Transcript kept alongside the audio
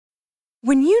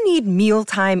When you need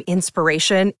mealtime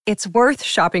inspiration, it's worth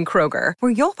shopping Kroger,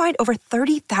 where you'll find over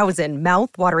 30,000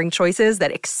 mouth-watering choices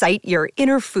that excite your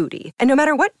inner foodie. And no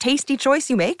matter what tasty choice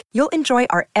you make, you'll enjoy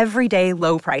our everyday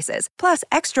low prices, plus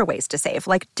extra ways to save,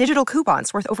 like digital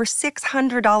coupons worth over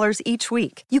 $600 each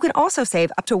week. You can also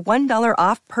save up to $1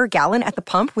 off per gallon at the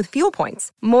pump with fuel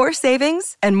points. More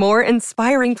savings and more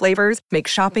inspiring flavors make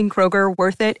shopping Kroger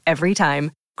worth it every time.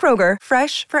 Kroger,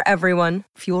 fresh for everyone.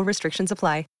 Fuel restrictions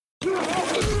apply.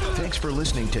 Thanks for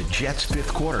listening to Jets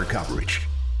fifth quarter coverage.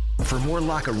 For more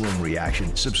locker room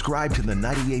reaction, subscribe to the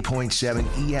 98.7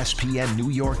 ESPN New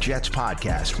York Jets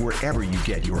podcast wherever you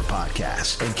get your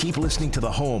podcasts. And keep listening to the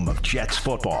home of Jets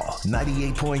football,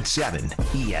 98.7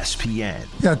 ESPN.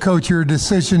 Yeah, Coach, your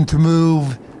decision to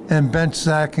move and bench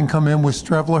Zach and come in with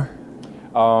Strevler?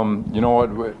 You know what?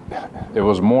 It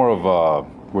was more of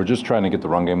we're just trying to get the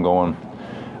run game going.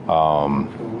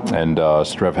 And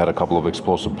Strev had a couple of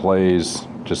explosive plays,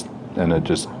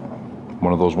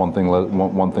 one of those one thing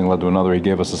led to another. He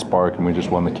gave us a spark, and we just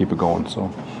wanted to keep it going. So,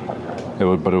 it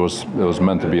was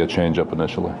meant to be a change up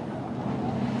initially.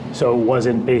 So it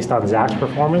wasn't based on Zach's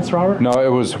performance, Robert? No,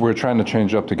 we're trying to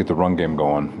change up to get the run game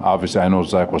going. Obviously, I know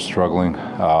Zach was struggling,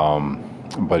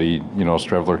 but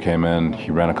Strevler came in,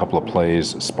 he ran a couple of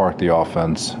plays, sparked the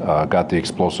offense, got the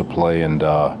explosive play,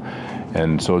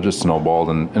 and so it just snowballed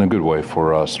in a good way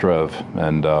for Strev.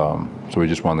 And so we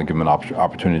just wanted to give him an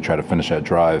opportunity to try to finish that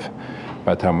drive.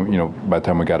 By the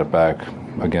time we got it back,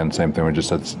 again, same thing. We just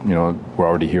said, we're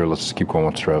already here. Let's just keep going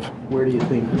with Strev. Where do you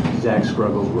think Zach's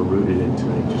struggles were rooted into?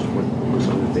 Just what were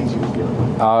some of the things he was dealing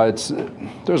with?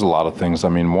 There's a lot of things. I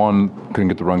mean, one, couldn't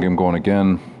get the run game going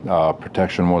again.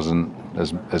 Protection wasn't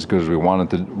as good as we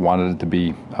wanted it to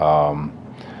be.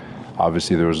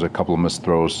 Obviously, there was a couple of missed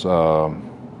throws.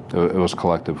 It was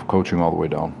collective, coaching all the way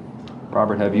down.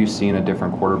 Robert, have you seen a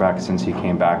different quarterback since he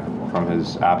came back from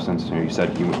his absence? You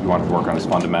said you wanted to work on his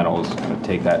fundamentals, kind of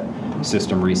take that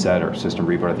system reset or system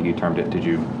reboot, I think you termed it. Did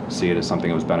you see it as something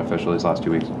that was beneficial these last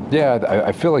 2 weeks? Yeah,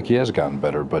 I feel like he has gotten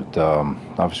better, but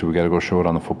obviously we got to go show it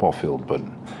on the football field. But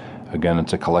again,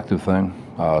 it's a collective thing.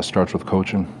 Starts with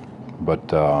coaching,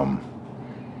 but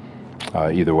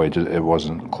either way, it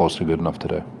wasn't close to good enough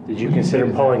today. Did you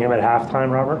consider pulling him at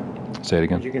halftime, Robert? Say it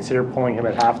again. Did you consider pulling him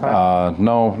at halftime?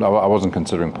 No, I wasn't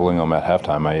considering pulling him at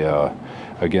halftime.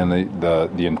 Again,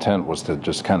 the intent was to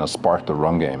just kind of spark the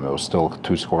run game. It was still a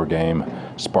 2-score game.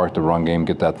 Spark the run game,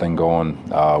 get that thing going.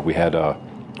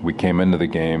 We came into the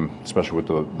game, especially with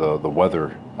the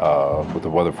weather, with the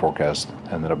weather forecast,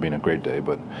 ended up being a great day.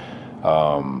 But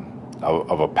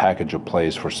of a package of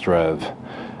plays for Strev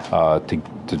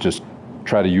to just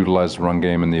try to utilize the run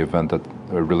game in the event that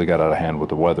it really got out of hand with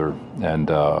the weather,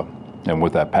 and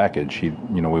with that package,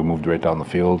 we moved right down the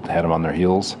field, had them on their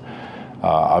heels.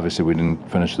 Obviously, we didn't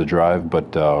finish the drive,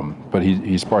 but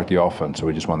he sparked the offense, so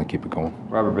we just wanted to keep it going.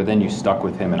 Robert, but then you stuck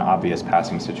with him in obvious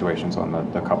passing situations on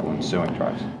the couple ensuing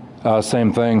drives.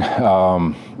 Same thing.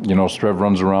 Strev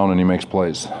runs around and he makes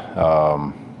plays.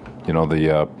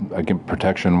 Again,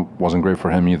 protection wasn't great for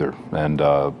him either,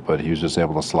 but he was just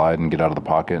able to slide and get out of the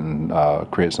pocket and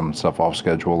create some stuff off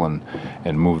schedule and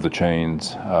move the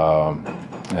chains.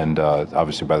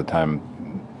 Obviously, by the time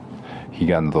he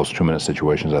got into those 2-minute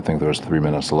situations, I think there was 3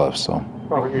 minutes left. So,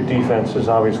 Robert, your defense has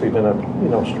obviously been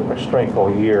a strength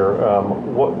all year.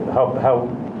 How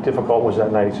difficult was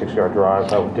that 96-yard drive?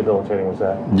 How debilitating was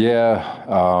that? Yeah.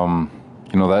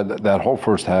 That whole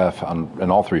first half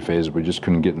in all 3 phases, we just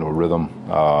couldn't get into a rhythm.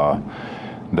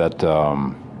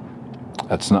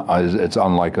 It's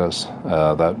unlike us.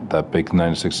 That big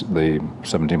 96, the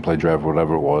 17-play drive,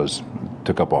 whatever it was,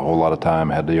 took up a whole lot of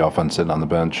time. Had the offense sitting on the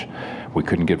bench. We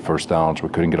couldn't get first downs. We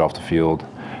couldn't get off the field.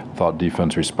 Thought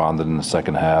defense responded in the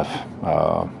second half.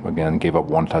 Again, gave up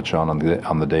 1 touchdown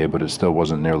on the day, but it still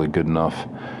wasn't nearly good enough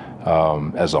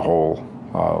as a whole.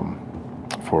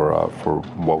 For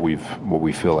what we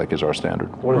feel like is our standard.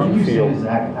 What did you feel,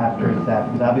 Zach, after that?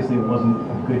 Because obviously it wasn't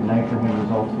a good night for him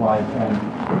results-wise,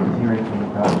 and hearing from the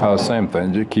crowd. Same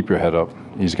thing. Just keep your head up.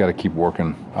 He's got to keep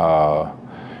working.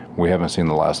 We haven't seen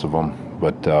the last of him,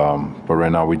 but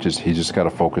right now he just got to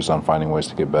focus on finding ways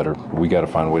to get better. We got to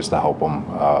find ways to help him.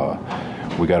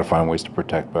 We got to find ways to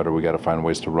protect better. We got to find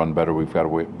ways to run better. We've got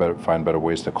to find better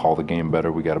ways to call the game better.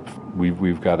 We've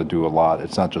got to do a lot.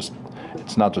 It's not just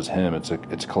him. It's a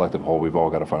collective whole. We've all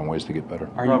got to find ways to get better.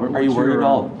 Are you worried at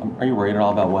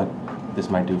all about what this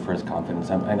might do for his confidence?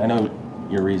 I know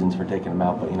your reasons for taking him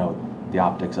out, but the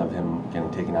optics of him getting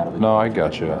taken out of it. No, I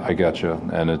got you,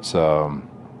 and it's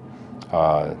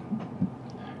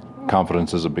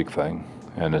confidence is a big thing,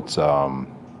 and it's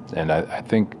and I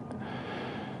think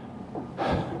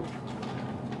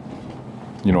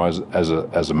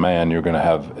as a man, you're going to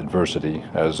have adversity.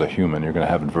 As a human, you're going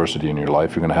to have adversity in your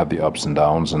life. You're going to have the ups and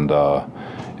downs, and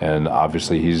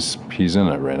obviously he's in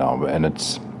it right now. And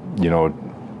it's,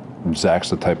 Zach's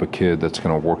the type of kid that's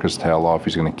going to work his tail off.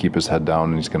 He's going to keep his head down,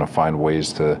 and he's going to find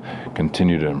ways to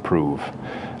continue to improve.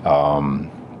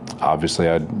 Obviously,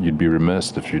 you'd be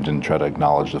remiss if you didn't try to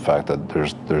acknowledge the fact that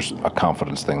there's a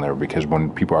confidence thing there, because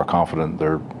when people are confident,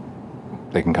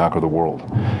 they can conquer the world.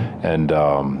 And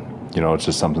it's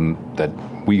just something that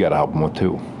we got to help them with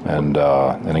too. And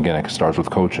again, it starts with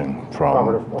coaching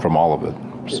from all of it.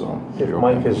 So if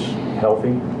Mike is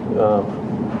healthy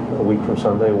a week from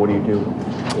Sunday, what do you do?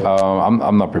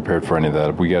 I'm not prepared for any of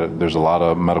that. There's a lot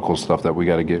of medical stuff that we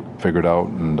got to get figured out,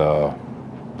 and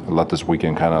let this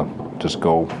weekend kind of just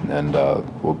go, and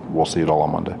we'll see it all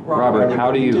on Monday. Robert,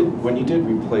 how do you... When you did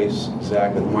replace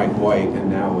Zach with Mike White and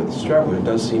now with Streveler, it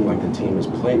does seem like the team has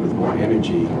played with more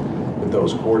energy with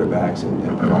those quarterbacks and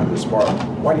provided the spark.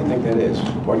 Why do you think that is?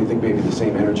 Why do you think maybe the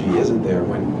same energy isn't there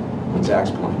when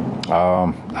Zach's playing?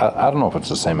 I don't know if it's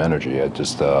the same energy. I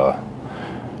just I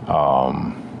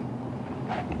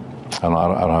don't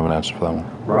have an answer for that one.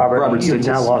 Robert, you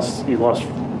lost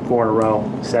 4 in a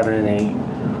row, 7 and 8.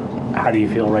 How do you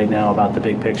feel right now about the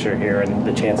big picture here and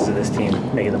the chances of this team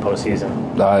making the postseason?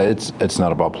 It's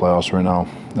not about playoffs right now.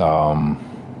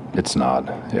 It's not.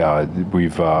 Yeah, we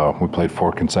played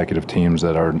 4 consecutive teams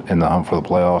that are in the hunt for the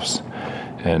playoffs,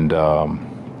 and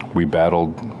we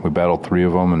battled 3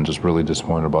 of them, and just really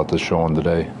disappointed about this showing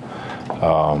today.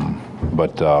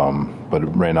 But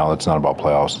right now, it's not about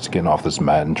playoffs. It's getting off this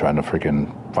mat and trying to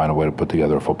freaking find a way to put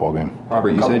together a football game.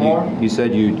 Robert, you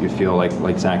said you feel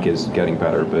like Zach is getting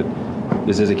better, but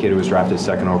this is a kid who was drafted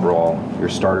 2nd overall. Your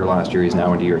starter last year, he's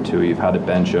now into year 2. You've had to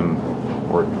bench him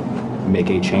or make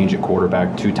a change at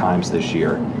quarterback 2 times this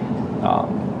year.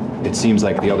 It seems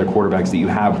like the other quarterbacks that you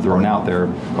have thrown out there,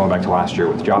 going back to last year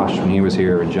with Josh when he was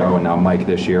here, and Joe, and now Mike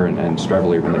this year, and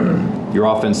Streveler, your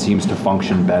offense seems to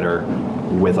function better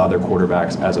with other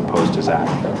quarterbacks as opposed to Zach.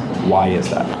 Why is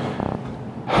that?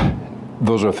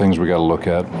 Those are things we got to look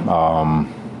at.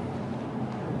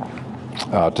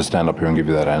 To stand up here and give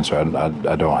you that answer,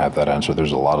 I don't have that answer.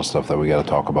 There's a lot of stuff that we got to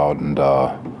talk about, and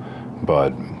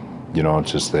but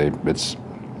it's just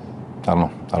I don't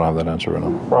know. I don't have that answer right now.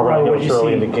 Robert, I know it's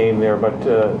early in the game there, but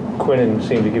Quinnen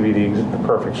seemed to give you the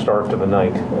perfect start to the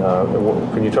night.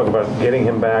 Can you talk about getting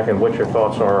him back and what your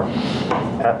thoughts are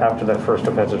after that first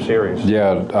defensive series?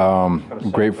 Yeah,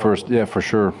 great first. Yeah, for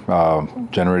sure.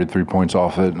 Generated 3 points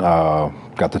off it.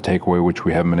 Got the takeaway, which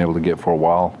we haven't been able to get for a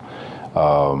while.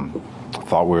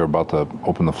 Thought we were about to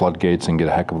open the floodgates and get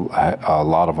a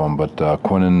lot of them, but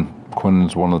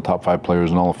Quinnen's one of the top 5 players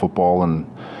in all of football, and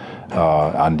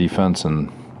on defense, and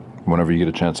whenever you get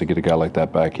a chance to get a guy like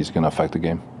that back, he's going to affect the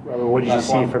game. Robert, what did you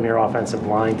see from your offensive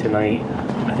line tonight?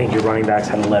 I think your running backs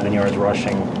had 11 yards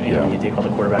rushing, and you take all the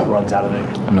quarterback runs out of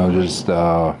it. No, just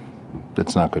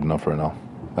it's not good enough right now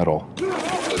at all.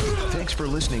 Thanks for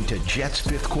listening to Jets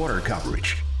 5th quarter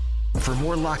coverage. For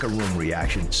more locker room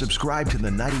reaction, subscribe to the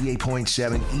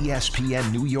 98.7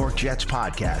 ESPN New York Jets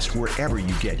podcast wherever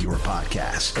you get your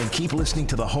podcasts. And keep listening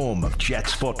to the home of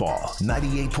Jets football,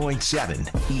 98.7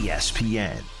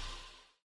 ESPN.